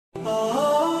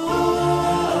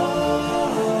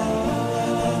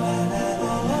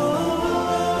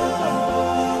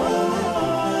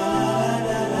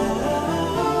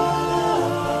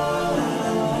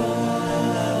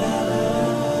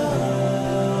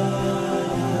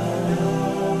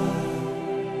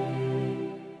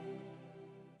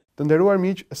Të nderuar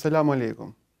miq, selam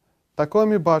aleikum.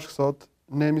 Takohemi bashkë sot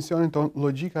në emisionin ton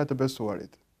Logjika e të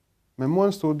besuarit. Me mua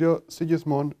në studio, si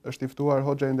gjithmonë, është i ftuar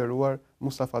Hoxha i nderuar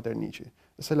Mustafa Tërniqi.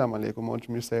 Selam aleikum,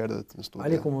 Hoxh, mirë se erdhët në studio.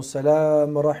 Aleikum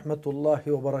selam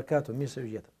rahmetullahi wa barakatuh. Mirë se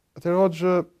vjen. Atëherë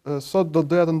Hoxh, sot do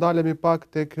doja të ndalemi pak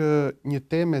tek një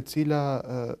temë e cila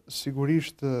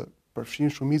sigurisht përfshin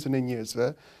shumicën e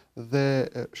njerëzve dhe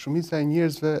shumica e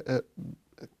njerëzve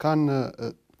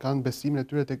kanë besimin e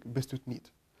tyre tek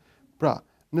bestytnitë. Pra,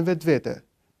 në vetvete,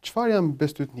 çfarë janë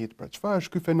bestytnitë? Pra, çfarë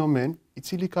është ky fenomen i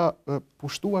cili ka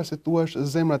pushtuar se thuash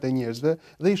zemrat e njerëzve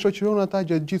dhe i shoqëron ata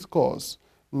gjatë gjithë kohës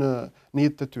në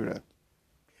jetën e tyre?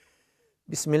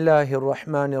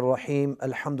 Bismillahirrahmanirrahim.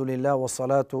 Alhamdulillah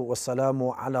wassalatu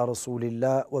wassalamu ala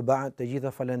rasulillah wa ba'd. Të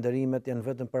gjitha falënderimet janë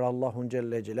vetëm për Allahun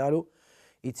xhelle xhelalu,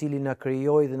 i cili na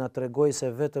krijoi dhe na tregoi se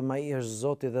vetëm ai është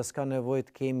Zoti dhe s'ka nevojë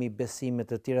të kemi besime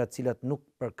të tjera të cilat nuk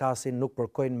përkasin, nuk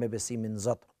përkojnë me besimin në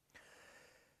Zot.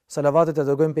 Salavatet e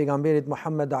dërgojmë pejgamberit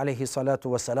Muhammed alayhi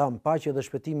salatu wassalam, paqja dhe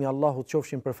shpëtimi i Allahut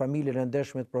qofshin për familjen e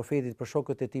ndershme të profetit, për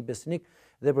shokët e tij besnik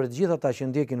dhe për të gjithë ata që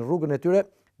ndjekin rrugën e tyre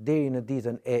deri në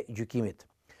ditën e gjykimit.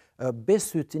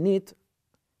 Bestytnitë,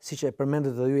 siç e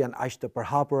përmendët edhe ju, janë aq të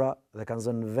përhapura dhe kanë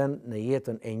zënë vend në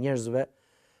jetën e njerëzve,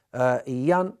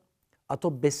 janë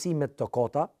ato besimet të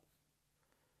kota,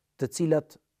 të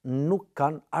cilat nuk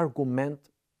kanë argument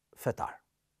fetar,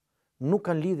 nuk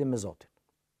kanë lidhje me Zotin,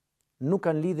 nuk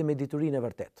kanë lidhje me diturinë e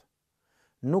vërtetë,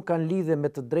 nuk kanë lidhje me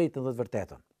të drejtën dhe të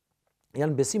vërtetën.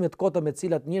 Janë besime të kota me të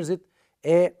cilat njerëzit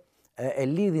e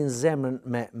lidhin zemrën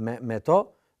me to,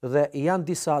 dhe janë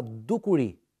disa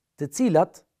dukuri të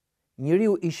cilat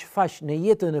njeriu i shfaq në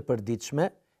jetën e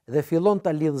përditshme dhe fillon ta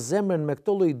lidh zemrën me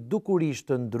këto lloj dukurish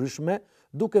të ndryshme,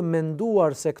 duke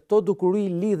menduar se këto dukuri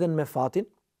lidhen me fatin,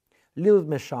 lidhet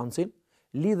me shansin,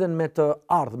 lidhen me të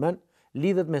ardhmen,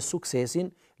 lidhet me suksesin,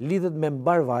 lidhet me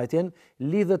mbarvajtjen,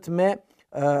 lidhet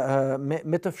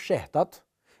me të fshehtat,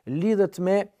 lidhet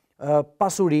me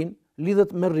pasurin,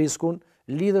 lidhet me riskun,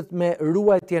 lidhet me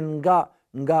ruajtjen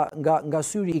nga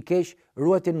syri i keq,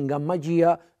 ruajtjen nga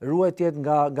magjia, ruajtjen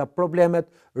nga problemet,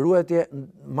 ruajtje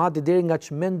madje deri nga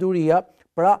çmenduria.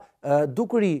 Pra,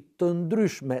 dukuri të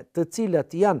ndryshme të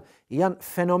cilat janë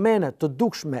fenomene të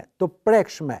dukshme, të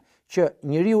prekshme, që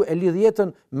njeriu e lidh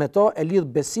jetën me to, e lidh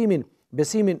besimin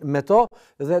me to,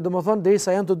 dhe domethënë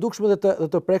derisa janë të dukshme dhe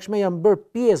të prekshme janë bërë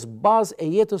pjesë bazë e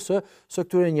jetës së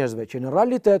këtyre njerëzve, që në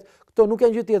realitet këto nuk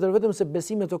janë gjë tjetër vetëm se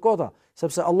besime të kota,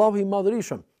 sepse Allahu i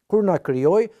Madhërisht kur na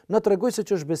krijoi, na tregoi se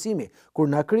ç'është besimi. Kur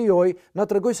na krijoi, na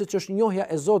tregoi se ç'është njohja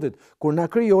e Zotit. Kur na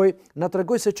krijoi, na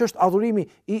tregoi se ç'është adhurimi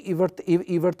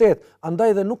i vërtet.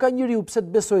 Andaj dhe nuk ka njeriu pse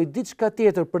të besojë diçka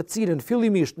tjetër për cilën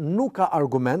fillimisht nuk ka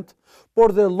argument,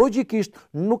 por dhe logjikisht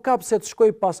nuk ka pse të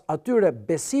shkojë pas atyre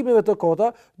besimeve të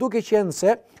kota, duke qenë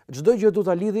se çdo gjë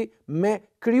duhet ta lidhi me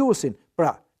krijuesin.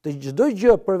 Pra, të çdo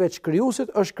gjë përveç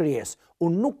krijuesit është krijesë.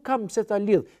 Unë nuk kam pse ta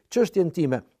lidh çështjen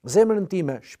time, zemrën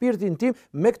time, shpirtin tim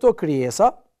me këto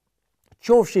krijesa,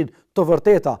 qofshin të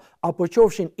vërteta apo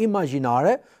qofshin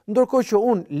imagjinare, ndërkohë që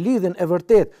unë lidhen e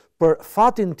vërtet për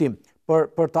fatin tim,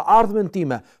 për të ardhmen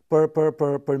time,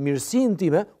 për mirësinë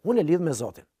time, unë e lidh me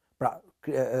Zotin. Pra,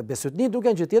 bestytnitë nuk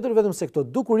janë gjë tjetër vetëm se këto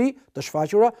dukuri të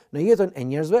shfaqura në jetën e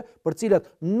njerëzve, për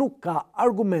cilat nuk ka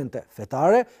argumente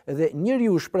fetare dhe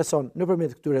njeriu shpreson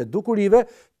nëpërmjet këtyre dukurive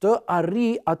të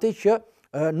arrijë atë që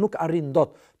nuk arrin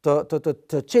dot,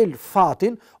 të çel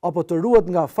fatin apo të ruhet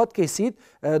nga fatkeqësit,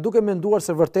 duke menduar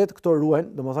se vërtet këto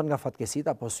ruhen, domethënë nga fatkeqësit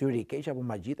apo syri i keq apo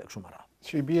magjit e kështu me radhë.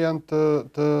 Që i bie janë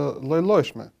të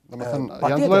lloj-llojshme. Domethënë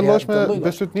janë të lloj-llojshme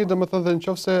bestytnitë, domethënë dhe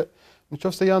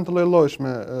nëse janë të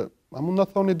lloj-llojshme, a mund na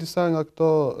thoni disa nga këto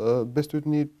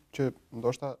bestytnitë që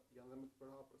ndoshta janë më të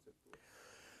përhapura?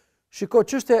 Shiko,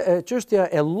 çështja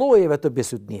e llojeve të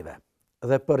bestytnive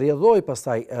dhe për rrjedhoj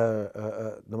pastaj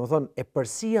domethënë e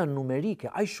përsia numerike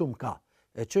aq shumë ka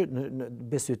që në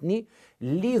bestytni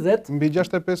lidhet mbi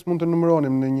 65 mund të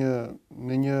numëronim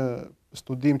në një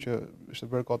studim që ishte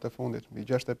bërë kohët e fundit, mbi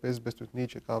 65 bestytni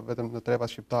që ka vetëm në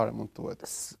trevat shqiptare mund thuhet.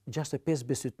 65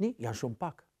 bestytni janë shumë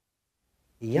pak.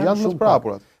 Janë më të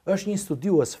prapurat. Është një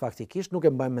studiues faktikisht, nuk e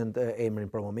mbaj mend emrin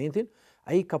për momentin,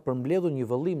 ai ka përmbledhur një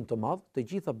vëllim të madh të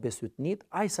gjitha bestytnitë,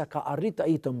 aq sa ka arrit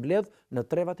ai të mbledh në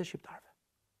trevat e shqiptarëve.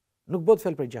 Nuk bëhet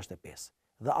fjalë për 65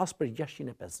 dhe as për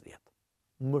 650,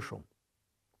 më shumë.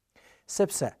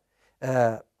 Sepse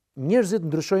njerëzit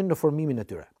ndryshojnë në formimin e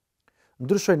tyre.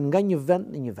 Ndryshojnë nga një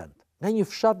vend në një vend, nga një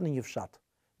fshat në një fshat.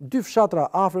 Dy fshatra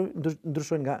afër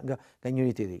ndryshojnë nga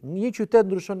njëri tjetri. Një qytet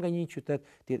ndryshon nga një qytet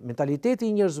tjetër. Mentaliteti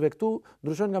i njerëzve këtu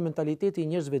ndryshon nga mentaliteti i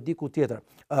njerëzve diku tjetër.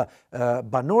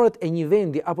 Banorët e një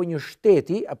vendi apo një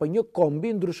shteti apo një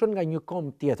kombi ndryshon nga një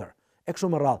komb tjetër. e kështu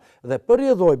me radhë. Dhe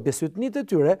përrjedhoi besytnitë e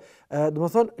tyre,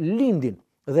 domethënë lindin.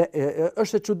 Dhe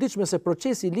është e çuditshme se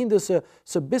procesi i lindjes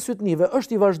së besytnive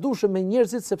është i vazhdueshëm me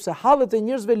njerëzit sepse hallet e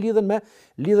njerëzve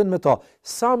lidhen me to.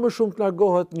 Sa më shumë të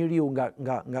largohet njeriu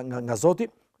nga Zoti,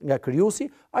 nga krijuesi,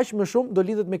 aq më shumë do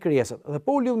lidhet me krijesat. Dhe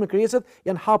po u lidh me krijesat,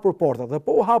 janë hapur portat. Dhe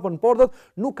po u hapën portat,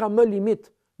 nuk ka më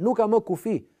limit, nuk ka më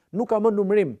kufi, nuk ka më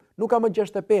numërim, nuk ka më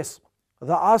 65,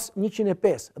 dhe as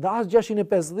 105, dhe as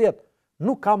 650,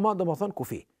 nuk ka më domethënë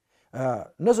kufi.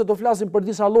 Nëse do flasim për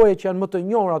disa lloje që janë më të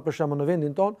njohura për shembull në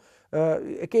vendin tonë,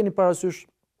 e keni parasysh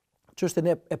çështjen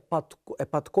e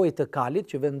patkojit të kalit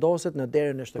që vendoset në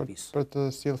derën e shtëpisë. Për të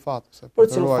sjell fatin, për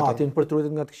të sjell fatin, për të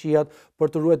ruajtur nga të këqijat,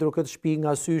 për të ruajtur këtë shtëpi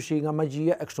nga syshi, nga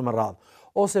magjia e kështu me radhë.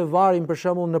 Ose varin për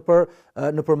shembull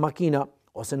nëpër makina,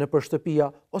 ose nëpër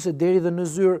shtëpia, ose deri dhe në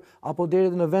zyrë, apo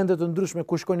deri dhe në vende të ndryshme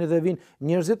ku shkojnë dhe vinë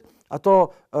njerëzit,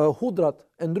 ato hudrat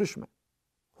e ndryshme.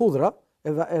 Hudra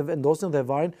e vendosin dhe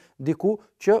varin diku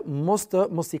që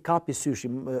mos i kapi syshi,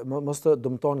 mos të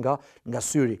dëmton nga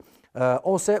syri.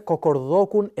 Ose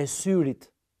kokordhokun e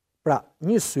syrit. Pra,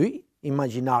 një sy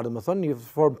imagjinar, domethënë, një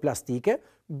formë plastike,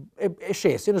 e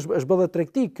shesin, është bërë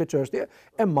tregtik kjo çështje,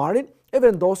 e marrin, e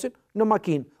vendosin në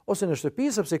makinë ose në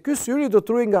shtëpi, sepse ky syri do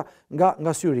të ruajë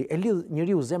nga syri. E lidh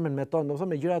njeriu zemrën me to,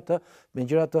 domethënë me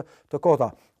gjëra të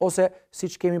kota. Ose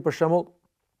siç kemi për shembull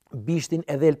bishtin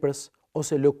e dhelprës,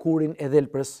 ose lëkurin e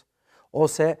dhelprës,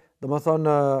 ose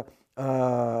domethënë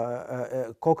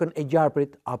kokën e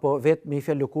gjarprit, apo vetë me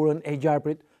fjalë lëkurën e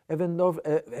gjarprit, e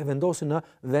vendosin në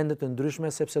vende të ndryshme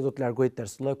sepse do të largoj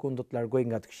tërslëkun, do të largoj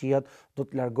nga të këqijat, do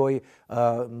të largoj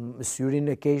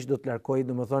syrin e keq, do të largoj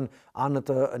domethënë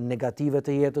anët negative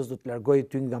të jetës, do të largoj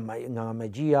ty nga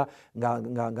magjia,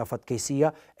 nga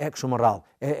fatkeqësia e kështu me radhë.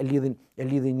 E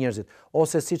lidhin njerëzit.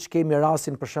 Ose siç kemi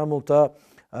rastin për shembull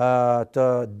të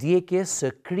djegjes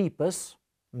së kripës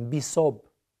mbi sobë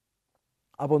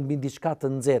apo mbi diçka të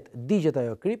nxehtë, digjet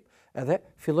ajo krip, edhe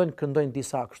fillojnë këndojnë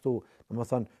disa kështu,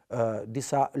 domethënë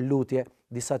disa lutje,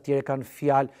 disa tjerë kanë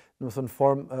fjalë, domethënë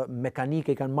formë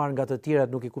mekanike, kanë marrë nga të tjerat,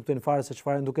 nuk i kuptojnë fare se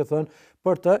çfarë duke thënë,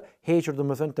 për të hequr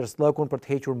domethënë tërslëkun, për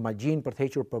të hequr magjin, për të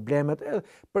hequr problemet,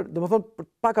 domethënë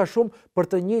pak a shumë për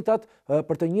të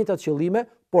njëjtat qëllime,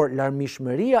 por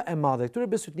larmishmëria e madhe këtyre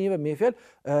besytnive me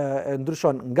fjalë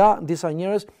ndryshon nga disa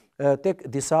njerëz tek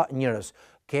disa njerëz.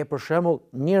 Ke për shembull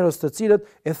njerëz të cilët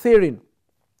e therin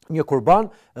një kurban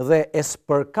dhe e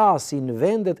spërkasin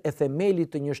vendet e themelit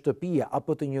të një shtëpie,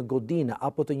 apo të një godine,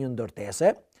 apo të një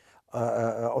ndërtese,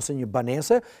 ose një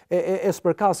banese, e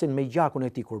spërkasin me gjakun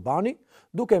e këtij kurbani,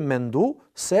 duke mendu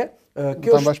se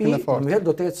kjo shtëpi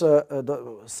do të ecë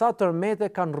sa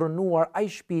tërmete kanë rënuar ai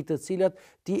shtëpi të cilat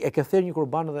ti e ke thënë një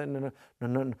kurban dhe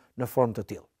në formë të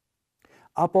tillë.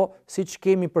 Apo siç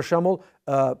kemi për shembull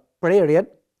prerjen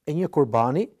e një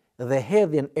kurbani dhe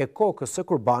hedhjen e kokës së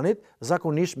kurbanit,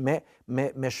 zakonisht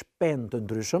me shpend të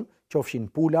ndryshëm, qofshin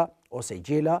pula, ose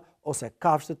gjela, ose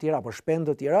kafshë të tjera, apo shpend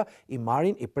të tjera, i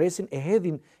marrin, i presin, e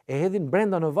hedhin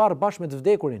brenda në varr bashkë me të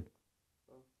vdekurin.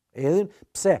 E hedhin,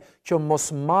 pse? Që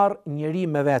mos marr njeri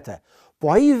me vete.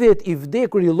 Po ai vet i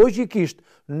vdekuri logjikisht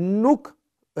nuk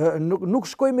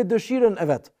shkoj me dëshirën e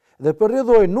vet. Dhe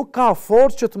përrjedhoi nuk ka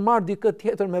forcë që të marr dikë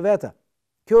tjetër me vete.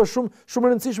 Kjo është shumë e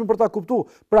rëndësishme për ta kuptuar.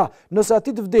 Pra, nëse aty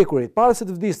të vdekurit, para se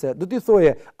të vdiste, do t'i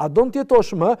thoje, a do të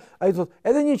jetosh më? Ai thotë,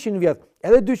 edhe 100 vjet,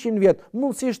 edhe 200 vjet,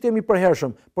 mundësisht jemi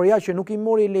përhershëm, por ja që nuk i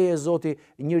mori leje Zoti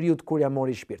njeriu kur ja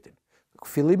mori shpirtin.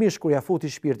 Fillimisht kur ja futi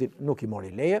shpirtin nuk i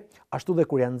mori leje, ashtu dhe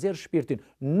kur ja nxjerr shpirtin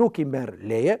nuk i merr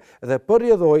leje, dhe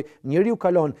përrjedhoi njeriu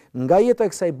kalon nga jeta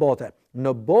e kësaj bote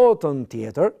në botën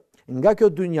tjetër, nga kjo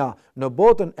dynja në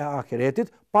botën e ahiretit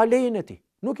pa lejen e tij.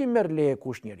 Nuk i merr leje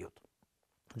kush njeriu.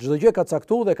 Çdo gjë ka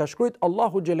caktuar dhe ka shkruar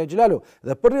Allahu xhela xhelalu,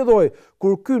 dhe përrjedhoi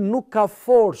kur ky nuk ka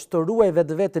forcë të ruaj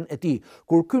vetveten e tij,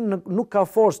 kur ky nuk ka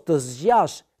forcë të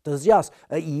zgjas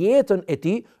jetën e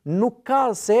tij, nuk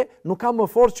ka më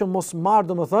forcë që mos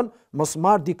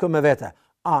marr dikë me vete.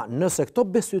 Nëse këto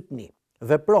besytni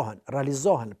veprohen,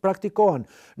 realizohen, praktikohen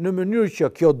në mënyrë që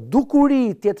kjo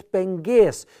dukuri të jetë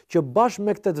pengesë që bashkë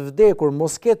me këtë të vdekur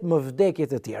mos ketë më vdekje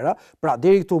të tjera, pra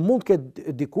deri këtu mund të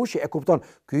ketë dikush që e kupton,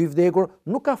 ky i vdekur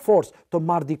nuk ka forcë të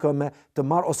marr dikë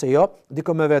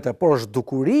me vete, por është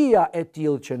dukuria e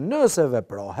tillë që nëse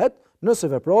veprohet,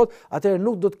 atëherë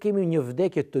nuk do të kemi një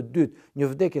vdekje të dytë, një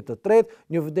vdekje të tretë,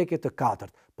 një vdekje të katërt.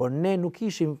 Por ne nuk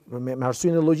ishim, me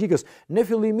arsyeën e logjikës, ne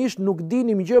fillimisht nuk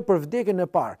dinim gjë për vdekjen e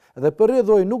parë, dhe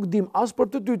përrjedhoi nuk dim as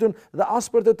për të dytën dhe as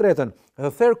për të tretën.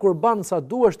 Therr kurban sa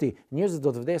duash ti, njerëzit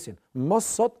do të vdesin, mos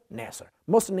sot, nesër,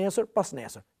 mos nesër, pas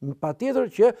nesër.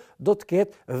 Patjetër që do të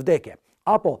ketë vdekje.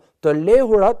 Apo të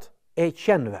lehurat e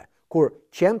qenve, kur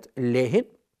qent lehin,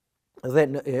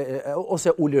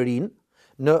 ose ulërin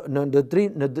në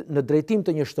drejtim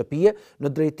të një shtëpie, në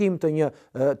drejtim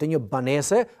të një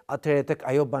banese, atëherë tek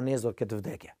ajo banesë do të ketë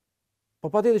vdekje. Po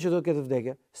patjetër që do të ketë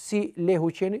vdekje, si lehu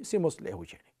qeni, si mos lehu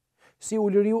qeni. Si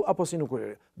ulëriu apo si nuk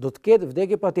ulëriu. Do të ketë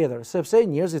vdekje patjetër, sepse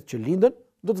njerëzit që lindën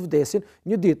do të vdesin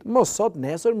një ditë, mos sot,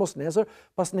 nesër, mos nesër,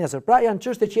 pas nesër. Pra janë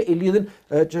çështje që i lidhin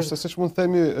se siç mund të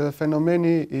themi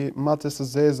fenomeni i matës së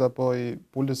zezë apo i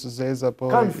pulës së zezë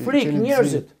apo kanë frikë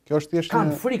njerëzit. Kjo është thjesht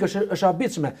kanë frikë, është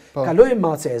habitshme. Kalojnë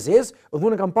matës e zezë,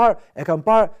 unë e kam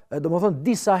parë domethënë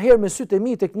disa herë me sytë e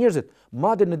mi tek njerëzit,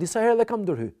 madje në disa herë edhe kam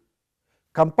ndërhy.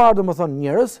 Kam parë domethënë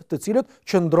njerëz të cilët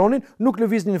qëndronin, nuk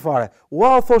lëviznin fare.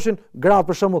 Ua thoshin gratë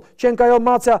për shembull, qen ka ajo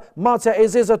macja e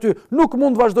zezë aty, nuk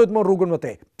mund të vazhdoj të marr rrugën më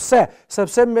tej. Pse?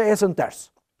 Sepse më ecën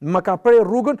ters. Më ka prej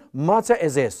rrugën macja e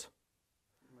zezë.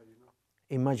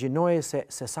 Imagjinoje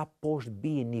se sa poshtë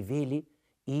bie niveli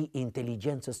i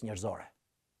inteligjencës njerëzore.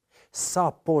 Sa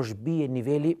poshtë bie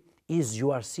niveli i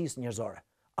zgjuarsisë njerëzore.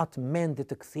 Atë mendje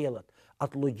të kthjellët,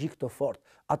 atë logjik të fortë,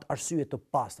 atë arsye të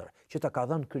pastër që ta ka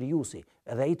dhënë krijuesi,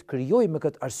 edhe ai të krijoi me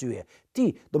këtë arsye. Ti,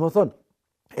 domethënë,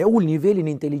 e ul nivelin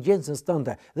e inteligjencës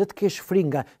tënde dhe të kesh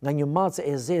frikë nga një macë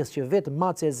e zezë që vetë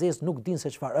macë e zezë nuk din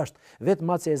se çfarë është, vetë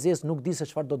macë e zezë nuk di se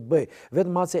çfarë do të bëj,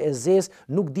 vetë macë e zezë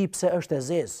nuk di pse është e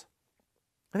zezë.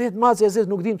 Vetë macë e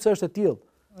zezë nuk din pse është e tillë.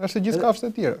 Është gjithë kafshët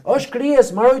e tjera. Është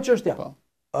krijesë, mbaroi çështja.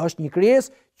 Është një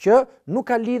krijesë që nuk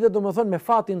ka lidhje domethënë me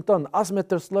fatin tënd, as me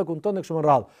tërslëkun tënd e kështu me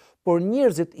radhë. Por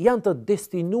njerëzit janë të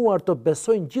destinuar të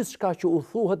besojnë gjithçka që u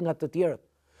thuhet nga të tjerët.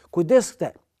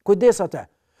 Kujdes atë.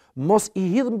 Mos i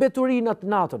hidh mbeturinat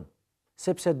natën,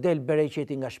 sepse del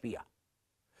bereqeti nga shtëpia.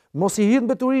 Mos i hidh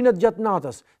mbeturinat gjatë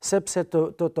natës, sepse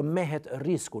të mehet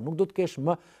risku, nuk do të kesh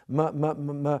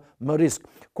më risk.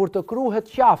 Kur të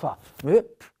kruhet qafa,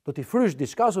 do t'i frysh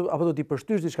diçka apo do t'i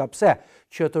përshtysh diçka, pse?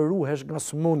 Që të ruhesh nga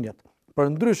sëmundjet.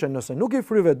 Përndryshe nëse nuk i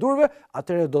fryve durve,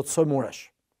 atëherë do të sëmuresh.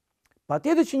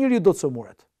 Patjetër që njeriu do të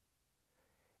sëmuret.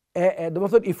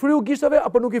 Domethënë i fryu gishtave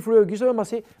apo nuk i fryu gishtave,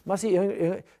 masi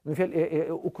në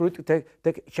fjalë u kryt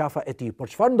tek qafa e tij. Por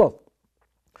çfarë ndodh?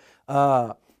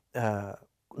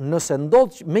 Nëse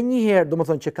ndodh me një herë,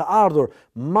 domethënë që ka ardhur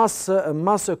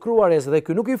mas kruares dhe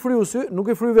ky nuk i fryu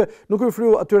nuk i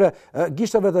fryu atyre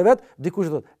gishtave të vet,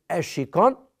 dikush thotë, e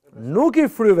shikon, nuk i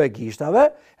fryve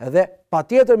gishtave dhe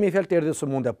patjetër me fjalë të erdhi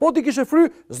sëmundja. Po ti kishe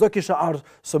fry, s'do kishe ardhur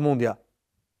sëmundja.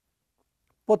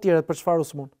 Po tjerët për çfarë u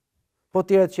smund? Po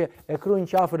tjerët që e kryejnë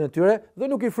qafën e tyre dhe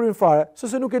nuk i fryjnë fare,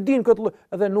 sepse nuk e dinë këtë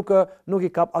edhe nuk i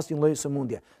kap asnjë lloj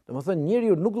sëmundje. Domethënë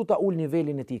njeriu nuk do ta ul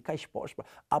nivelin e tij kaq poshtë,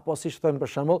 apo siç thënë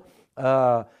për shembull,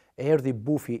 erdhi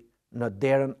bufi në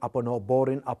derën apo në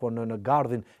oborrin apo në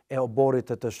gardhin e oborrit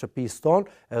të shtëpisë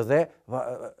tonë dhe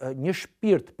një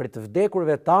shpirt për të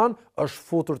vdekurve tan është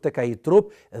futur tek ai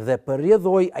trup dhe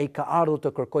përrjedhoi ai ka ardhur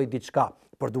të kërkojë diçka.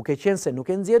 Por duke qenë se nuk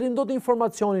e nxjerrin dot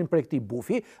informacionin për këtij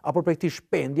bufi apo për këtij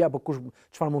shpendi apo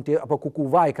çfarë mund të apo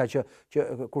kukuvajka që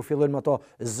kur fillojnë ato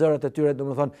zërat e tyre,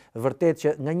 domethënë vërtet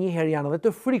që nganjëherë janë edhe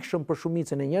të frikshëm për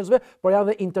shumicën e njerëzve, por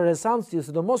janë edhe interesantë,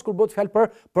 sidomos kur bëhet fjalë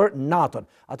për natën.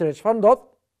 Atëherë çfarë ndodh?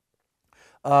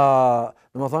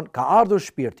 Domethënë ka ardhur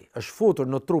shpirti, është futur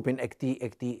në trupin e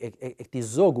këtij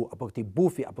zogu apo këtij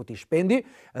bufi apo këtij shpendi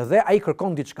dhe ai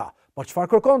kërkon diçka. Po çfarë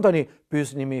kërkon tani?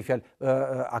 Pyesni me fjalë,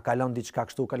 a ka lënë diçka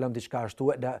kështu, ka lënë diçka ashtu,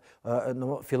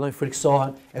 fillojnë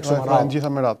friksohen e kështu me radhë.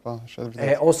 Gjitha me radhë, po, është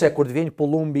vërtet. Ose kur të vjen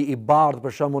pullumbi i bardhë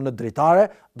për shembull në dritare,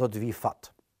 do të vi fat.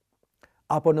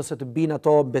 Apo nëse të bin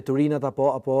ato mbeturinat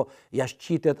apo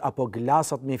jashqitet apo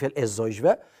glasat me fjalë e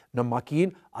zojshve në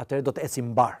makinë, atëherë do të ecin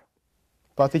mbar.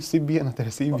 Pa atë që si bie në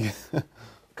atëherë si bie.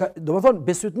 Domethënë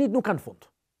besytnit nuk kanë fund.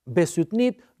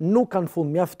 Besytnit nuk kanë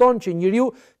fund. Mjafton që njeriu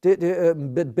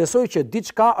të besojë që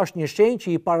diçka është një shenjë që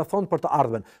i parathon për të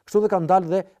ardhmen. Kështu dhe kanë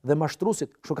dalë dhe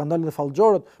mashtruesit, kështu kanë dalë dhe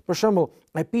fallxhorët. Për shembull,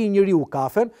 e pi njeriu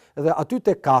kafen dhe aty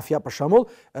tek kafja për shembull,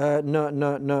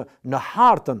 në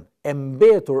hartën e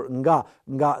mbetur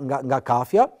nga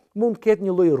kafja, mund të ketë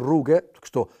një lloj rruge,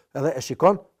 kështu, edhe e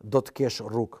shikon, do të kesh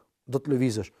rrugë. Do të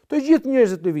lëvizësh. Të gjithë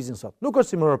njerëzit lëvizin sot. Nuk është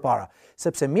si më parë,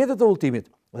 sepse mjetet e udhëtimit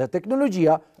dhe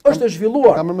teknologjia është e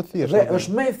zhvilluar. Dhe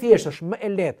është më e thjeshtë, është më e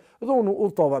lehtë. Dhe unë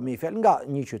udhtova me fjalë nga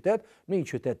një qytet në një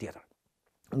qytet tjetër.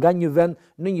 Nga një vend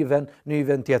në një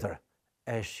vend tjetër.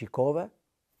 E shikove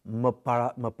me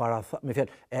fjalë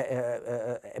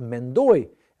e mendoj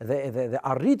dhe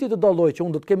arriti të dalloj që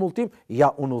unë do të kem udhëtim,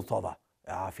 ja unë udhtova.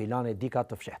 Ja filani dika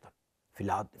të fshehtën.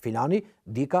 Filani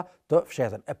dika të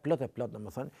fshehtën, e plot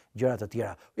domethënë gjëra të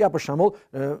tjera. Ja për shembull,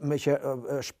 me që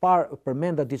shpar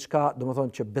përmenda diçka,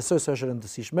 domethënë që besoj se është e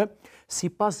rëndësishme,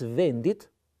 sipas vendit,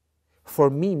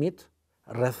 formimit,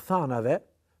 rrethanave,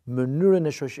 mënyrën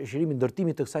e shoqërimit,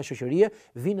 ndërtimit të kësaj shoqërie,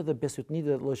 vinë edhe besytnitë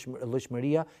dhe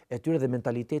llojshmëria e tyre dhe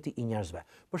mentaliteti i njerëzve.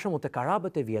 Për shembull, tek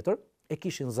arabët e vjetër e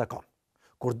kishin zakon.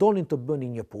 Kur donin të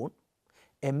bënin një punë,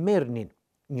 e merrnin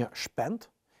një shpend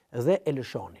dhe e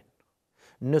lëshonin.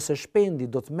 Nëse shpendi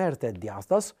do të merrte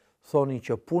djastas, thonin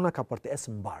që puna ka për të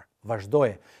esë mbar.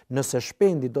 Vazhdoje. Nëse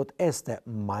shpendi do të este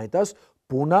majtas,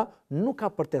 puna nuk ka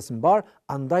për të esë mbar,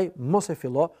 andaj mos e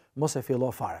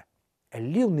fillo fare. E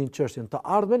lidhnin çështjen të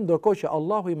ardhmen, ndërkohë që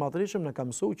Allahu i Madhërisëm na ka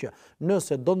mësuar që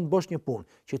nëse do të bësh një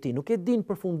punë që ti nuk e din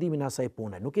përfundimin e asaj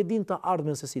pune, nuk e din të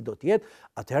ardhmen se si do të jetë,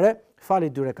 atëherë fali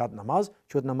 2 rekat namaz,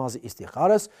 quhet namazi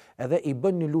istikharës, edhe i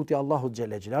bën një lutje Allahut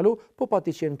xhelle xhelalu, po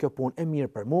pati qenë kjo punë e mirë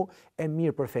për mua, e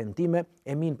mirë për fen time,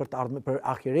 e mirë për të ardhmen, për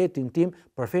ahiretin tim,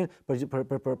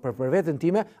 për veten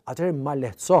time, atëherë ma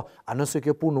lehtëso. A nëse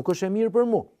kjo punë nuk është e mirë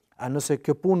për mua? A nëse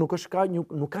kjo punë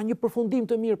nuk ka një përfundim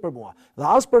të mirë për mua, dhe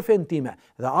as për fen time,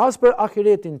 dhe as për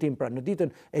ahiretin tim, pra në ditën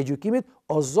e gjykimit,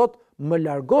 o Zot, më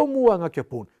largo mua nga kjo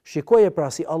punë. Shikoje pra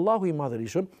si Allahu i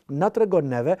Madhërisëm na tregon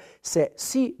neve se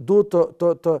si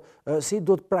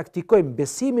duhet praktikojmë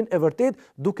besimin e vërtet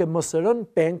duke mos rënë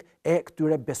peng e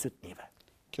këtyre besytnive.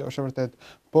 Kjo është e vërtet,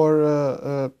 por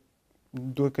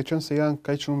duhet të qenë se janë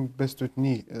kaq shumë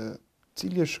besytni.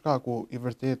 Cili është shkaku i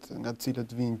vërtet nga të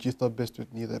cilët vijnë gjithë këto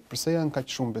bestytni dhe pse janë kaq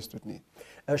shumë bestytni?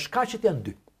 Shkaqet janë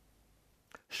 2.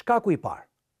 Shkaku i parë,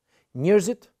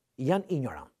 njerëzit janë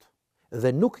ignorant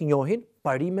dhe nuk njohin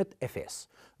parimet e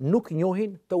fesë. Nuk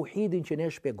njohin tauhidin që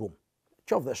ne shpjegum.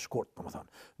 Qoftë dhe shkurt, domethënë.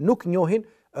 Nuk njohin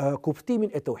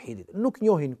kuptimin e tauhidit. Nuk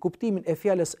njohin kuptimin e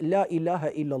fjalës la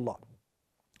ilaha illallah.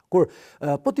 Kur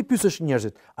po ti pyesësh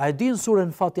njerëzit, a e din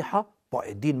surën Fatiha? Po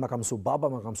e din, ma ka mësu baba,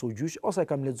 ma ka mësu gjysh, ose e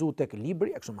kam lexuar tek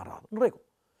libri, e kështu me radhë. Në rregull.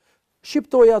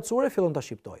 Shqiptoj atë sure, fillon ta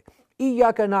shqiptoj.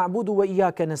 Iyyaka na'budu wa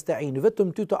iyyaka nasta'in.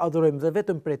 Vetëm ty të adhurojmë dhe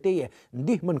vetëm prej teje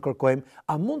ndihmën kërkojmë.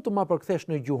 A mund të ma përkthesh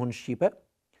në gjuhën shqipe?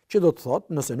 Që do të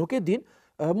thotë, nëse nuk e din,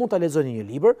 mund ta lexoni një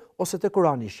libër, ose te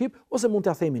Kurani shqip, ose mund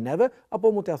t'ia themi neve,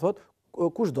 apo mund t'ia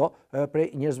thotë kushdo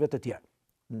prej njerëzve të tjerë.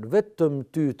 Vetëm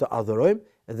ty të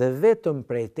adhurojmë dhe vetëm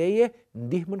prej teje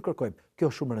ndihmën kërkojmë. Kjo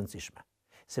është shumë e rëndësishme.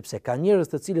 Sepse ka njerëz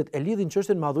të cilët e lidhin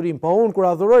çështjen me adhurim. Po unë kur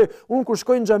adhuroj, unë kur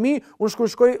shkoj në xhami,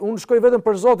 unë shkoj vetëm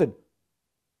për Zotin.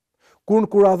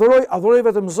 Kur adhuroj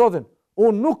vetëm Zotin.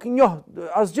 Unë nuk njoh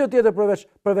asgjë tjetër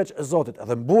përveç Zotit.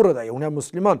 Edhe burrët ai, unë jam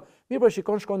musliman. Mirë,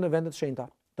 po shkon në vende të shenjta,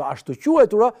 të ashtu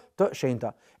quajtura të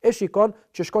shenjta. E shikon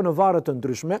që shkon në varre të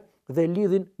ndryshme dhe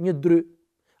lidhin një dry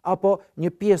apo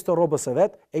një pjesë të rrobës së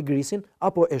vet, e grisin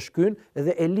apo e shkyn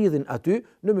dhe e lidhin aty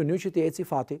në mënyrë që të eci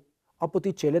fati, apo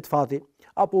ti çelet fati,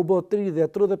 apo u bë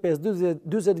 30, 35,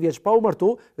 40 vjeç pa u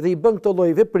martu dhe i bën këtë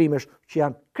lloj veprimesh që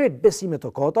janë krejt besime të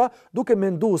kota, duke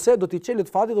menduar se do t'i çelet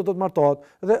fati, do të martohet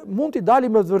dhe mund t'i dali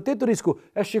me të vërtetë risku.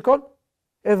 E shikon,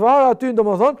 e vara aty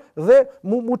domethënë dhe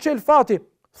mu çel fati.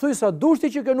 Thuaj sa dushti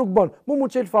që kjo nuk bën, mu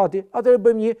çel fati, atëherë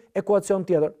bëjmë një ekuacion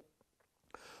tjetër.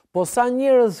 Po sa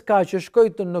njerëz ka që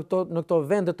shkojnë në këto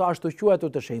vende të ashtu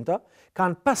quajtura të shenjta,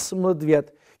 kanë 15 vjet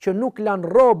që nuk lanë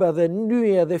rrobe dhe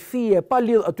nyje dhe fije pa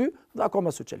lidh aty dhe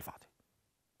akoma su çel fati.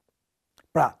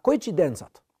 Pra,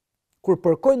 koincidencat, kur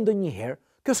përkojnë ndonjëherë,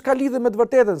 kjo s'ka lidhje me të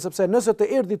vërtetën, sepse nëse të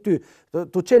erdhi ty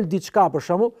të çel diçka për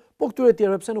shembull, po këtyre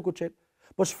tjerëve pse nuk u çel?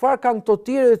 Po çfarë kanë këto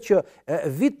tjerët që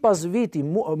vit pas viti,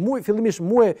 fillimisht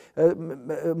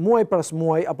muaj pas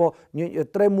muaj, apo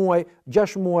 3 muaj,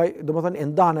 6 muaj, domethënë e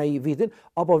ndan ai vitin,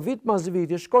 apo vit pas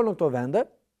viti shkon në këto vende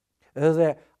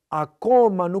dhe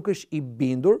akoma nuk është i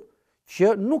bindur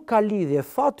që nuk ka lidhje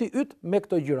fati yt me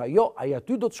këto gjëra. Jo, ai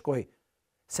aty do të shkojë,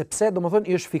 sepse domethënë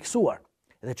i është fiksuar.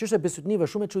 Dhe çështja e besytnive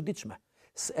është shumë e çuditshme.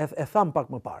 E tham pak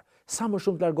më parë. Sa më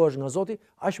shumë të largohesh nga Zoti,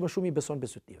 aq më shumë i beson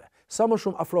besytnive. Sa më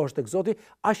shumë afrohesh tek Zoti,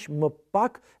 aq më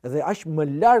pak dhe aq më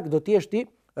larg do të jesh ti,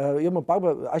 jo më pak,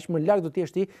 aq më larg do të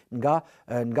jesh ti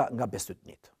nga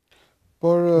besytnit.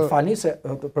 Por falni se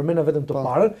përmenda vetëm të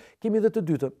parën, kemi edhe të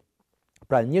dytën.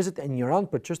 Pra njerëzit e ignorant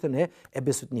për çështjen e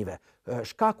besytnive.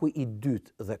 Shkaku i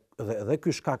dytë dhe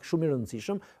ky shkak shumë i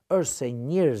rëndësishëm është se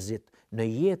njerëzit në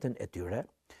jetën e tyre,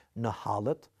 në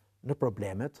hallet, në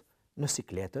problemet, në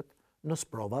sikletet, në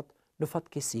sprovat, në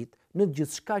fatkesit, në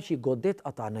gjithçka që i godet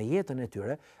ata në jetën e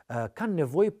tyre, kanë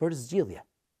nevojë për zgjidhje.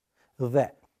 Dhe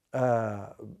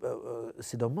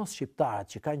sidomos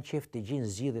shqiptarët që kanë qejf të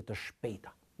gjinë zgjidhje të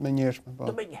shpejta. Menjëhershme, po.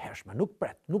 Të menjëhershme, nuk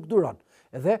pret, nuk duron.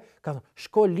 Dhe ka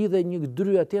shko lidhe një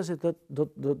dry atje se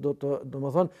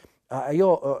domethënë ajo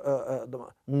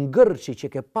ngërçi që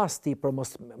ke pas ti për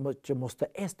që mos të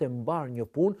este mbar një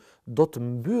punë, do të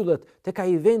mbyllet tek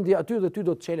ai vendi aty dhe ty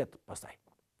do të çelet pastaj.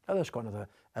 Edhe shkon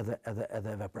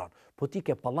edhe vepron. Po ti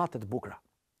ke pallate të bukura,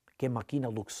 ke makina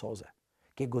luksoze,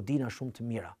 ke godina shumë të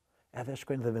mira, edhe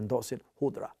shkojnë dhe vendosin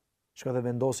hudra. Shkojnë dhe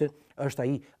vendosin, është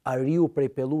ai ariu prej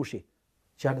pellushi,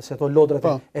 që janë se to lodrat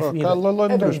e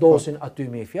fëmijëve, e vendosin aty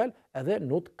me fjalë, edhe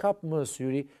nuk kap më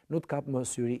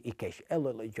syri i keq. E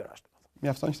lloj gjëra ashtu.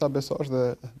 Mjafton që ta besosh dhe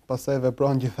pastaj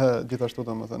vepron gjithashtu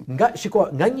domethënë.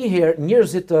 Nga një herë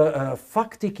njerëzit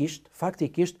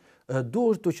faktikisht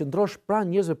duhet të qëndrosh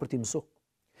pranë njerëzve për t'i mësuar.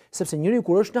 Sepse njeriu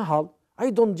kur është në hall, ai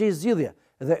do të gjejë zgjidhje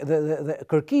dhe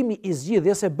kërkimi i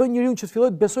zgjidhjes e bën njeriu që të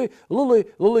fillojë të besojë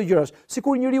lloj gjërash.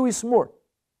 Sikur njeriu i smur.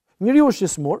 Njeriu është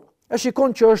i smur, e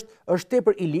shikon që është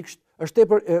tepër i likësht, është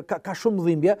tepër ka shumë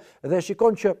dhimbje dhe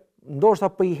shikon që ndoshta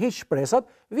po i heq shpresat,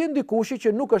 vjen dikush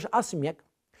që nuk është as mjek,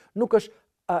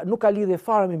 nuk ka lidhje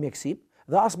fare me mjekësinë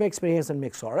dhe as me eksperiencën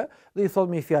mjekësore dhe i thot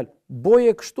me fjalë,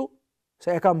 boje kështu,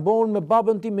 se e kam bën me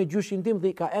babën tim, me gjyshin tim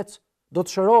dhe i ka ec, do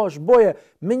të shërohesh, boje,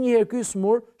 me njëherë ky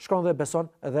smur shkon dhe beson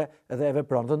dhe e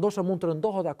vepron. Dhe ndoshta mund të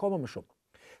rëndohet akoma më shumë.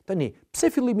 Tani, pse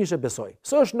fillimisht e besoj?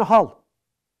 Se është në hall.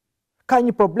 Ka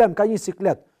një problem, ka një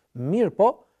siklet. Mirë po,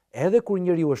 edhe kur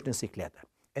njeriu është në sikletë,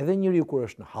 edhe njeriu kur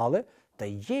është në halle, të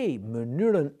gjej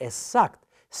mënyrën e saktë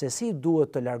se si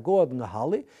duhet të largohet nga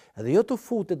halli dhe jo të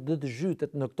futet dhe të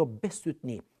zhytet në këto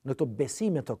bestytni, në këto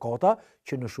besime të kota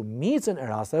që në shumicën e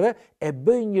rasteve e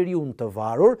bëjnë njeriu të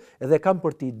varur dhe kanë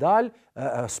për t'i dalë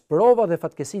sprova dhe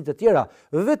fatkeqësi të tjera.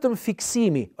 Vetëm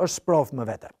fiksimi është sprovë më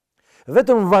vete.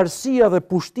 Vetëm varësia dhe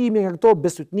pushtimi nga këto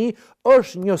bestytni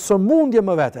është një sëmundje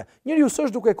më vete. Njeriu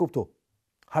s'është duke e kuptuar.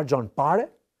 Harxhon pare,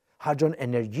 harxhon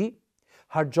energji,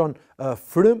 harxhon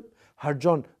frym,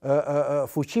 harxhon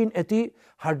fuqinë e tij,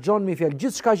 harxhon me fjalë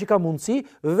gjithçka që ka mundësi,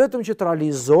 vetëm që të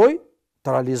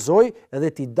realizoj edhe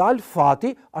t'i dal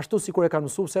fati ashtu sikur e kanë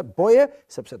mësuar se boje,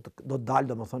 sepse do të dalë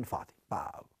domethënë fati,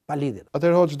 pa lidhje.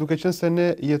 Atëherë Hoxh, duke qenë se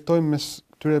ne jetojmë mes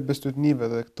këtyre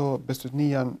bestytnive dhe këto bestytni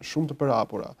janë shumë të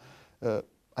përhapura,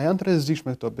 a janë të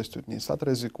rrezikshme këto bestytni? Sa të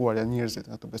rrezikuar janë njerëzit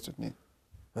nga këto bestytni?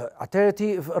 Atëherë ti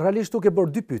realisht duke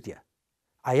bërë dy pyetje.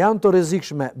 A janë të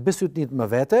rrezikshme bestytnit më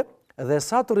vete dhe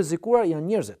sa të rrezikuar janë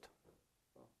njerëzit?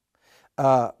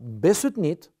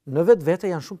 Bestytnit në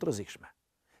vetvete janë shumë të rrezikshme.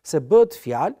 Se bëhet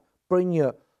fjalë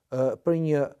për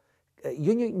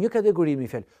një kategori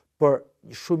më fjalë, për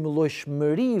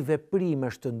shumëllojshmëri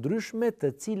veprimesh të ndryshme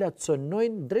të cilat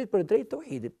cënojnë drejt për drejt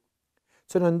tauhidin.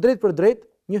 Cënojnë drejt për drejt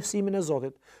njësimin e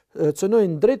Zotit.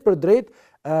 Cënojnë drejt për drejt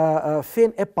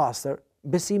fen e pastër,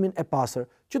 besimin e pastër,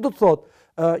 që do të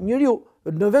thotë njeriu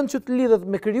në vend që të lidhet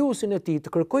me krijuesin e tij,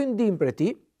 të kërkojë ndihmë prej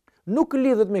tij, nuk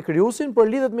lidhet me krijuesin, por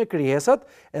lidhet me krijesat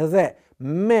dhe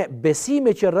me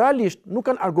besime që realisht nuk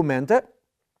kanë argumente,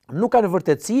 nuk kanë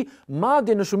vërtetësi,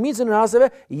 madje në shumicën e rasteve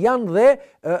janë dhe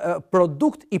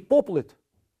produkt i popullit.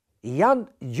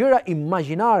 Janë gjëra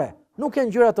imagjinare, nuk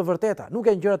janë gjëra të vërteta, nuk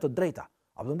janë gjëra të drejta.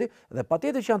 Dhe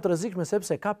patjetër që janë të rrezikshme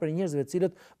sepse ka për njerëzve të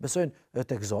cilët besojnë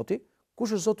tek Zoti.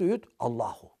 Kush është Zoti yt?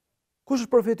 Allahu. Kush është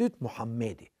profeti yt?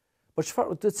 Muhamedi. Por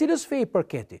çfarë, të cilës fe i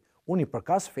përketi? Unë i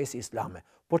përkas fesë islame.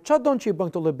 Po çfarë don që i bën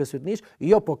këto lloj besytnish?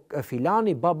 Jo, po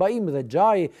filani, baba im dhe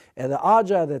xhaji, edhe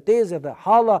axha, edhe tezi, edhe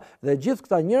halla dhe gjithë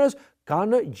këta njerëz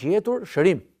kanë gjetur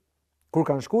shërim kur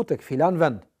kanë shkuar tek filan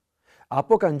vend.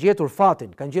 Apo kanë gjetur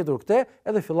fatin, kanë gjetur këtë,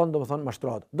 edhe fillon domethënë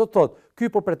mashtrohet. Do të thotë, ky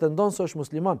po pretendon se është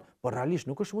musliman, por realisht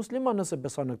nuk është musliman nëse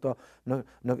beson në këto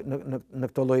në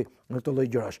këto lloj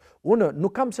gjërash. Unë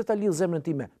nuk kam se ta lidh zemrën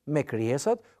time me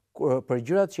krijesat për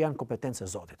gjërat që janë kompetencë e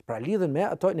Zotit. Pra lidhen me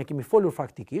ato, ne kemi folur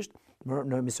faktikisht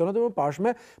në emisionet e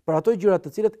mëparshme për ato gjërat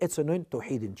të cilat e cënojnë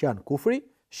tauhidin, që janë kufri,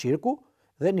 shirku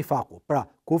dhe nifaku. Pra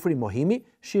kufri, mohimi,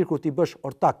 shirku ti bësh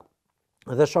ortak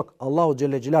dhe shok Allahu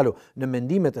xhelle xhelalu në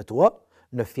mendimet e tua,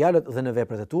 në fjalët dhe në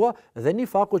veprat e tua, dhe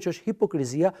nifaku që është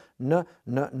hipokrizia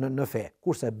në fe.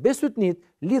 Kurse besytnit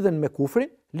lidhen me kufrin,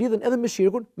 lidhen edhe me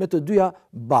shirkun, me të dyja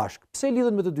bashk. Pse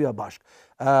lidhen me të dyja bashk?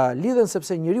 Lidhen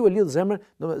sepse njeriu e lidh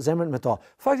zemrën me to.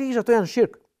 Faktikisht ato janë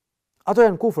shirk. Ato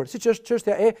janë kufër, siç është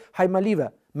çështja e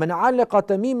hajmalive. Men alaqa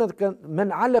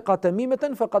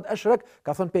tamimatan faqad ashrak,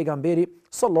 ka thënë pejgamberi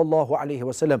sallallahu alaihi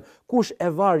wasallam. Kush e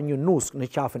var një nusk në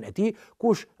qafën e tij,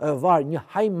 kush e var një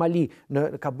hajmali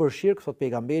ka bërë shirk, thot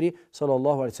pejgamberi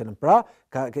sallallahu alaihi wasallam. Pra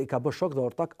ka bërë shok dhe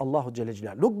ortak Allahu xhelle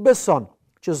xhelal. Nuk beson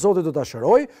që Zoti do ta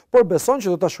shërojë, por beson që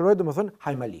do ta shërojë domethënë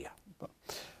hajmalia.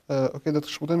 Okej, do të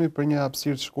shkputemi për një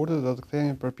hapësirë të shkurtër dhe do të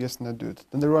kthehemi për pjesën e dytë.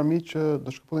 Të nderuar miq,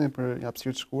 do shkputemi për një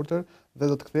hapësirë të shkurtër dhe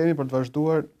do të kthehemi për të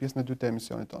vazhduar pjesën e dytë të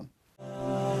emisionit tonë.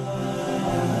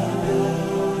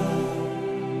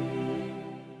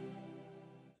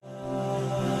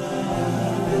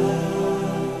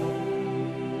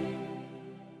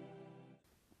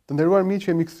 Të nderuar miq,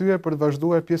 jemi kthyer për të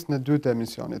vazhduar pjesën e dytë të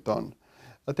emisionit tonë.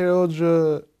 Atëherë Hoxhë,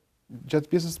 Gjatë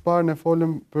pjesës së parë ne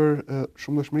folëm për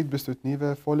shumëdhëshmëritë e bestytnive,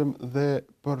 folëm dhe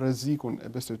për rrezikun e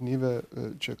bestytnive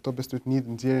që këto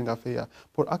bestytnitë nxjerrin nga feja.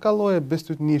 Por a ka lloje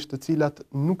bestytnish të cilat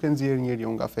nuk e nxjerrin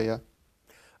njeriu nga feja?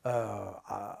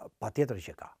 Patjetër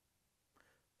që ka.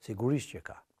 Sigurisht që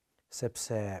ka.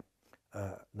 Sepse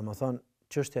domethënë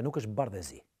çështja nuk është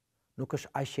bardhëzi. Nuk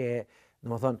është aq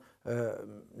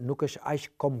nuk është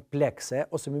aq komplekse,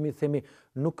 ose më mirë themi,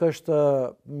 nuk është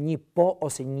një po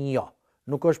ose një jo.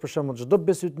 Nuk është për shembull çdo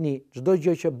besytni, çdo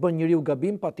gjë që bën njeriu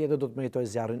gabim, patjetër do të meritojë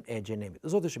zjarrin e xhenemit.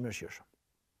 Zoti është i mëshirshëm.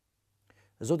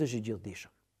 Zoti është i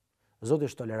gjithdijshëm. Zoti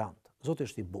është tolerant. Zoti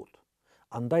është i butë.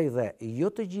 Andaj dhe jo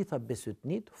të gjitha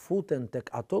besytnit futen tek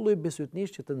ato lloj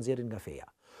besytnish që të nxjerrin nga feja.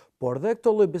 Por dhe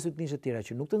këto lloj besytnish të tjera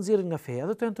që nuk të nxjerrin nga feja,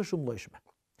 dhe të janë të shumëllojshme.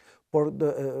 Por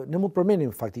ne mund të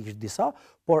përmendim faktikisht disa,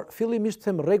 por fillimisht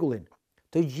them rregullin.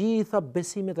 Të gjitha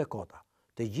besimet e kota,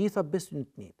 të gjitha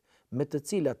besytnit me të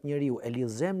cilat njeriu e lidh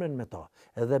zemrën me to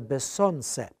dhe beson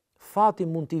se fati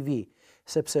mund t'i vi,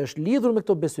 sepse është lidhur me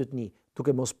këto besytni,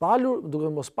 duke mos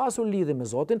pasur lidhje me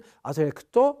Zotin, atëherë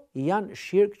këto janë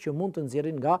shirq që mund të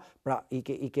nxjerrin nga, pra i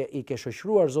ke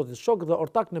shoqëruar Zotit shok dhe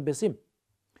ortak në besim.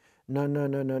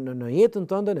 Në jetën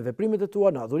tënde, në veprimet e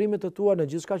tua, në adhurimet e tua, në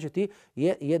gjithçka që ti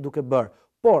je duke bërë.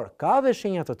 Por ka edhe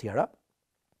shenja të tjera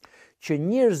që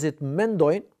njerëzit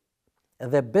mendojnë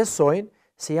dhe besojnë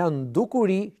se janë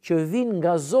dukuri që vijnë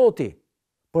nga Zoti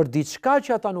për diçka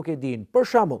që ata nuk e dinë. Për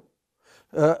shembull,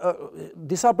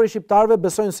 disa prej shqiptarëve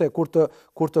besojnë se kur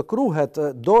të kruhet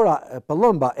dora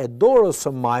pëllëmba e dorës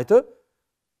së majtë,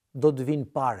 do të vinë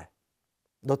pare,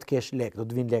 do të kesh lek, do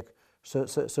të vinë lek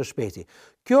së shpejti.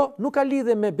 Kjo nuk ka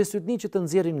lidhje me besytni që të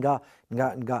nxjerrin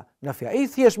nga feja. I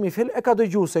thjesht me fjalë e ka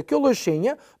dëgjuar se kjo lloj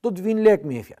shenje do të vinë lek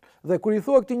me fjalë. Dhe kur i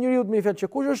thua këtij njeriu me fjalë që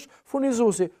kush është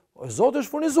furnizuesi, Zoti është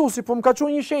furnizuesi, po më ka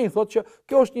thënë një shenjë, thotë që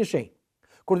kjo është një shenjë.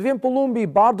 Kur të vjen pullumbi i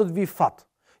bardhë do të vi fat.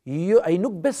 Ai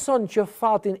nuk beson që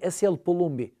fatin e sjell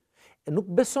pullumbi.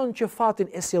 Nuk beson që fatin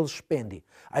e sjell shpendi.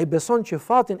 Ai beson që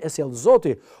fatin e sjell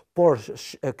Zoti, por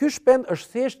ky shpend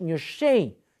është thjesht një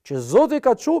shenjë që Zoti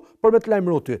ka çu për me të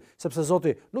lajmëruar ty, sepse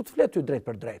Zoti nuk të flet ty drejt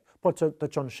për drejt, por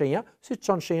të çon shenja, si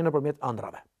çon shenja nëpërmjet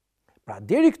ëndrave. Pra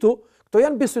deri këtu, këto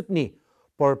janë besytni,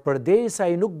 por përderisa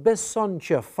ai nuk beson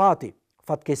që fati,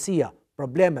 fatkesia,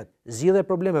 problemet, zgjidhja e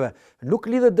problemeve nuk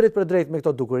lidhet drejt për drejt me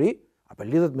këto dukuri, apo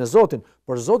lidhet me Zotin,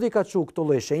 por Zoti ka çu këto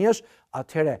lloj shenjash,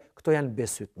 atëherë këto janë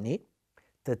besytni,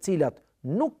 të cilat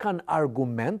nuk kanë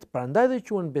argument, prandaj dhe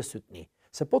quhen besytni.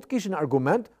 Se po të kishin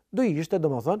argument, do ishte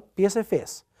domethënë pjesë e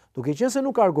fesë. Duke qenë se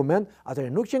nuk ka argument,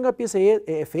 atëherë nuk që nga pjesë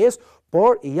e fesë,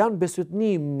 por janë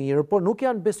besytni mirë, por nuk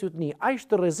janë besytni aq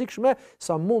të rrezikshme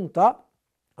sa mund ta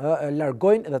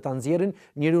largojnë dhe ta nxjerrin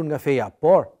njeriu nga feja.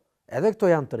 Por edhe këto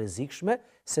janë të rrezikshme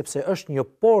sepse është një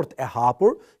portë e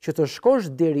hapur që të shkosh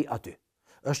deri aty.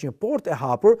 Është një portë e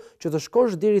hapur që të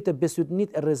shkosh deri te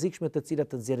besytnitë e rrezikshme të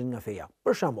cilat të nxjerrin nga feja.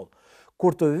 Për shembull,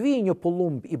 kur të vijë një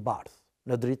pullumb i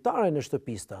bardhë në dritaren e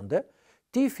shtëpisë tënde,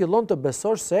 ti fillon të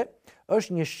besosh se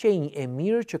është një shenjë e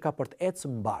mirë që ka për të ecë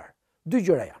mbar. Dy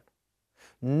gjëra janë.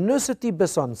 Nëse ti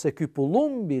beson se ky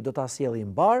pullumbi do ta sjellë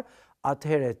mbar,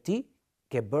 atëherë ti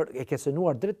e ke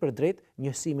synuar drejt për drejt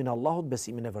njësimin e Allahut,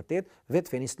 besimin e vërtet,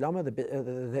 vetë fenë islame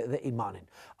dhe imanin.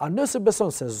 A nëse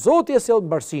beson se Zoti e sjell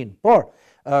mbarsinë, por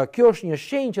kjo është një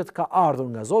shenjë që të ka ardhur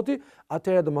nga Zoti,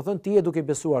 atëherë domethënë ti je duke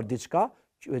besuar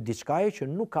diçkaje që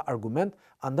nuk ka argument,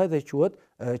 andaj dhe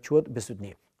quhet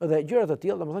besytni. Dhe gjërat e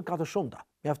tilla domethënë ka të shumta.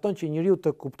 Mjafton që njeriu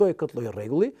të kuptojë këtë lloj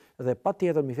rregulli dhe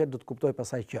patjetër më fjalë do të kuptojë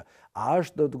pasaj që a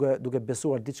është duke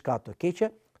besuar diçka të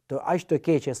keqe, aq të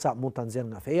keqe sa mund ta nxjerr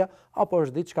nga feja, apo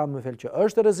është diçka më fjalë që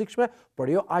është e rrezikshme, por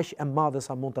jo aq e madhe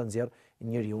sa mund ta nxjerr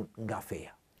njeriu nga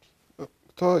feja.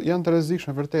 Këto janë të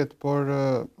rrezikshme vërtet, por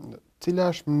cila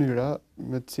është mënyra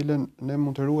me të cilën ne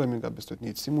mund të ruhemi nga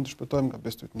bestytnitë? Si mund të shpëtohemi nga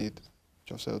bestytnitë?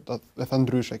 Nëse e tha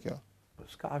ndryshe kjo.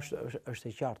 S'ka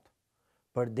është e qartë.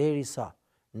 Përderisa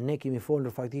ne kemi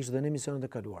folur faktikisht dhe në emisionet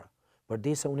e kaluara,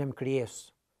 përderisa unë jam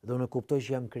krijesë dhe unë kuptoj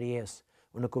që jam krijesë,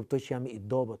 unë kuptoj që jam i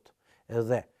dobët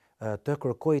dhe të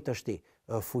kërkoj tashti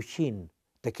fuqinë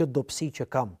te kjo dobësi që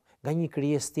kam nga një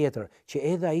krijesë tjetër, që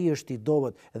edhe ai është i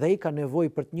dobët dhe ai ka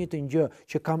nevojë për të njëjtën gjë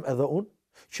që kam edhe unë,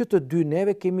 që të dy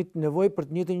neve kemi nevojë për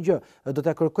të njëjtën gjë. Do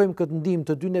ta kërkojmë këtë ndihmë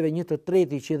të dy neve një të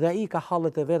treti që dhe ai ka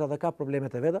hallet e veta dhe ka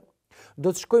problemet e veta.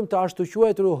 Do të shkojmë të ashtu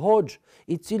quajtur Hoxh,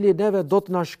 i cili neve do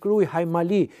të na shkruaj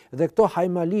hajmali dhe këto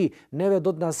hajmali neve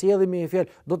do të na sjellin me një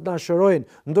fjalë, do të na shërojnë,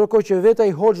 ndërkohë që vetë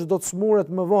ai Hoxh do të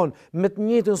smuret më vonë me të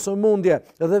njëjtën sëmundje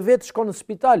dhe vetë shkon në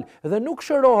spital dhe nuk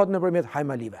shërohet nëpërmjet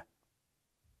hajmalive.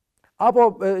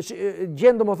 Apo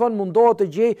gjen mundohet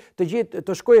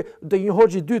të shkojë te një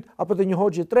Hoxh i dytë apo te një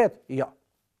Hoxh i tretë. Jo.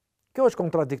 Kjo është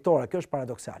kontradiktore, kjo është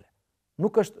paradoksale.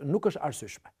 Nuk është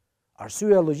arsyeshme.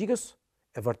 Arsyeja e logjikës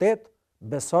e vërtet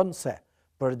beson se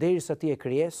përderisa ti e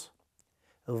krijesë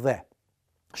dhe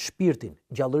shpirtin,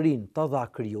 gjallërinë të dha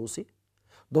krijuesi,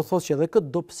 do thotë që edhe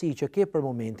këtë dobësi që ke për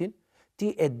momentin,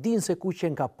 ti e din se ku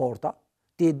qen ka porta,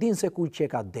 ti e din se ku qen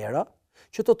ka dera,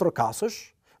 që të trokasësh,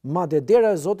 madje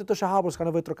dera e Zotit është e hapur, s'ka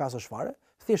nevojë të trokasësh fare,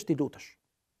 thjesht ti lutesh.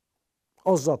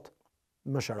 O Zot,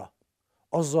 më shëro.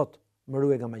 O Zot, më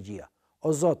ruaj nga magjia.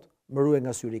 O Zot, më ruaj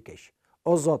nga syri i keq.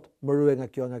 O Zot, më ruaj nga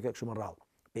kjo kështu më radhë.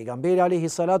 Pejgamberi alayhi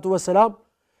salatu wassalam,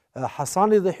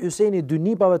 Hasani dhe Hyseni, dy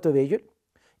nipave të vegjël,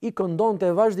 i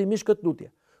këndonte vazhdimisht këtë lutje.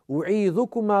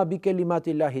 U'idhukuma bi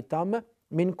kalimatillahi tamme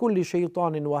min kulli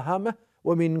shaytanin wahame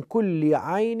wa min kulli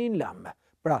aynin lamme.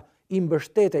 Pra, i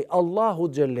mbështetej Allahu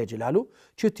xhelle xhelalu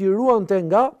që t'i ruante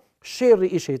nga sherri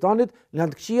i shejtanit, nga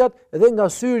të këqijat dhe nga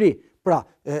syri. Pra,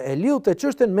 e lidhte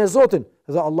çështën me Zotin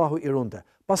dhe Allahu i runte.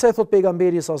 Pastaj thot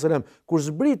pejgamberi sallallahu alajhi wasallam, kur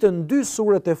zbritën dy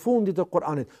suret e fundit të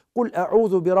Kur'anit, Kul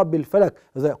a'udhu bi rabbil falak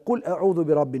dhe Kul a'udhu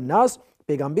bi rabbin nas,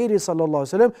 pejgamberi sallallahu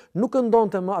alajhi wasallam nuk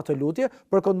këndonte më atë lutje,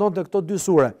 por këndonte këto dy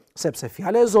sure, sepse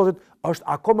fjala e Zotit është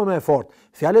akoma më e fortë.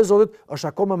 Fjala e Zotit është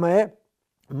akoma më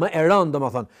e rëndë,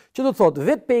 domethënë. Që do të thotë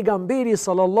vetë pejgamberi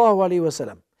sallallahu alajhi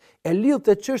wasallam e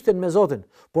lidhte çështjen me Zotin,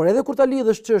 por edhe kur ta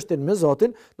lidhësh çështjen me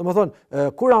Zotin, domethënë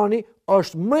Kurani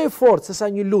është më i fortë se sa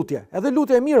një lutje. Edhe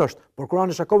lutja e mirë është, por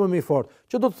Kurani është akoma më i fortë.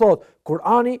 Që do të thotë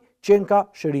Kurani qen ka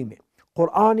shërimi.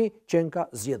 Kurani qen ka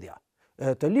zgjedhja.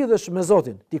 Të lidhësh me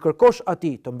Zotin, ti kërkosh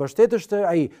atij, të mbështetesh te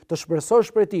ai, të shpresosh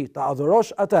për ti, të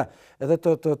adhurosh atë, edhe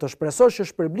të shpresosh që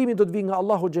shpërblimi do të vijë nga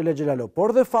Allahu xhelle xhelalu,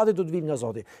 por dhe fati do të vijë nga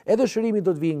Zoti. Edhe shërimi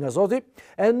do të vijë nga Zoti,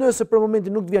 edhe nëse për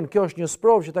momentin nuk të vjen, kjo është një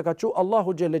sprovë që ta ka thënë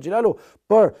Allahu xhelle xhelalu,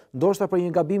 për ndoshta për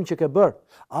një gabim që ke bër,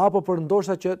 apo për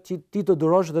ndoshta që ti të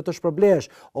durosh dhe të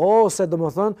shpërblehesh, ose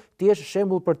domethënë ti je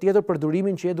shembull për tjetër për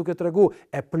durimin që je duke tregu,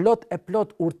 e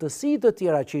plot urtësi të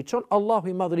tjera që i çon Allahu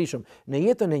i Madhërisëm në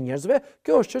jetën e njerëzve.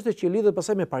 Kjo është çështje që lidhet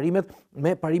pastaj me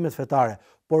parimet fetare.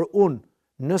 Por unë,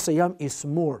 nëse jam i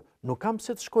smur, nuk kam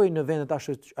pse të shkoj në vendet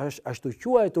ashtu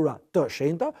quajtura të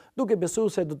shenjta, duke besuar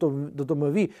se do të më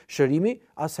vi shërimi,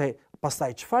 asaj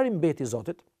pastaj çfarë mbeti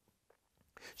Zotit?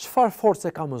 Çfarë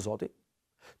force ka më Zoti?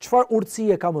 Çfarë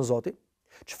urtësie ka më Zoti?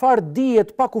 Çfarë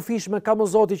dijet pa kufishme ka më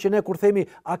Zoti që ne kur themi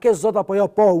a ke Zot apo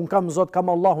jo, po, un kam Zot, kam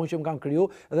Allahun që më kanë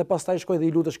kriju, dhe pastaj shkoj dhe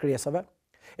i lutesh krijesave?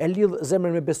 E lidh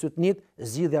zemrën me besytnitë,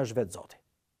 zgjidhja është vetë Zoti.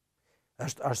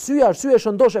 Është arsye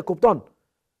shëndosh e kupton.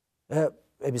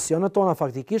 Emisionet tona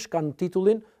faktikisht kanë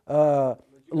titullin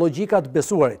Logjika të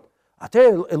besuarit.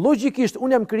 Atëherë logjikisht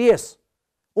unë jam krijesë.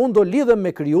 Unë do lidhem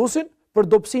me krijuesin për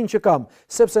dobësinë që kam,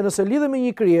 sepse nëse lidhem me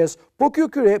një krijesë, po kjo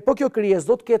krijesë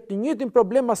do të ketë të njëjtin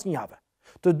problem pas një jave.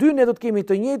 Të dy ne do të kemi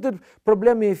të njëjtin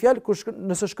problem me fjalë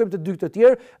nëse shkojmë të dy të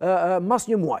tjerë mas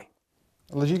një muaji.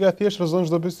 Logjika e thjeshtë rrezon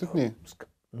çdo besytni.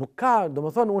 Nuk ka,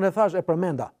 domethënë unë e thash e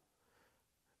përmenda.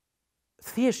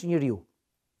 Thjesht njeriu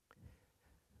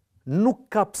nuk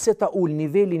ka pse ta ul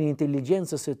nivelin e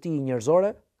inteligjencës së tij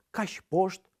njerëzore kaq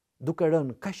poshtë, duke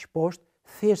rënë kaq poshtë,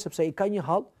 thjesht sepse i ka një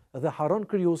hall dhe harron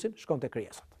krijuesin, shkon te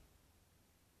krijesat.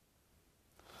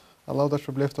 Allahu ta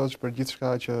shpërbleftosh për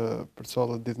gjithçka që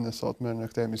përcollet ditën e sotme në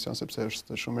këtë emision, sepse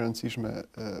është shumë e rëndësishme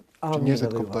që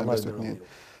njerëzit kuptojnë besytnin.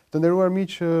 Të nderuar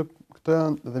miq, këto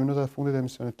janë dhe minutat e fundit të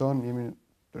emisionit ton, jemi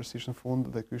tërësisht në fund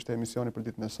dhe ky është emisioni për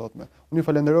ditën e sotme. Unë ju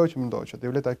falenderoj që më ndoqët dhe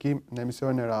ju le takim në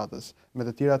emisionin e radhës me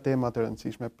të tjera tema të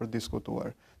rëndësishme për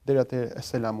diskutuar. Deri atëherë,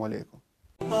 selamu alejkum.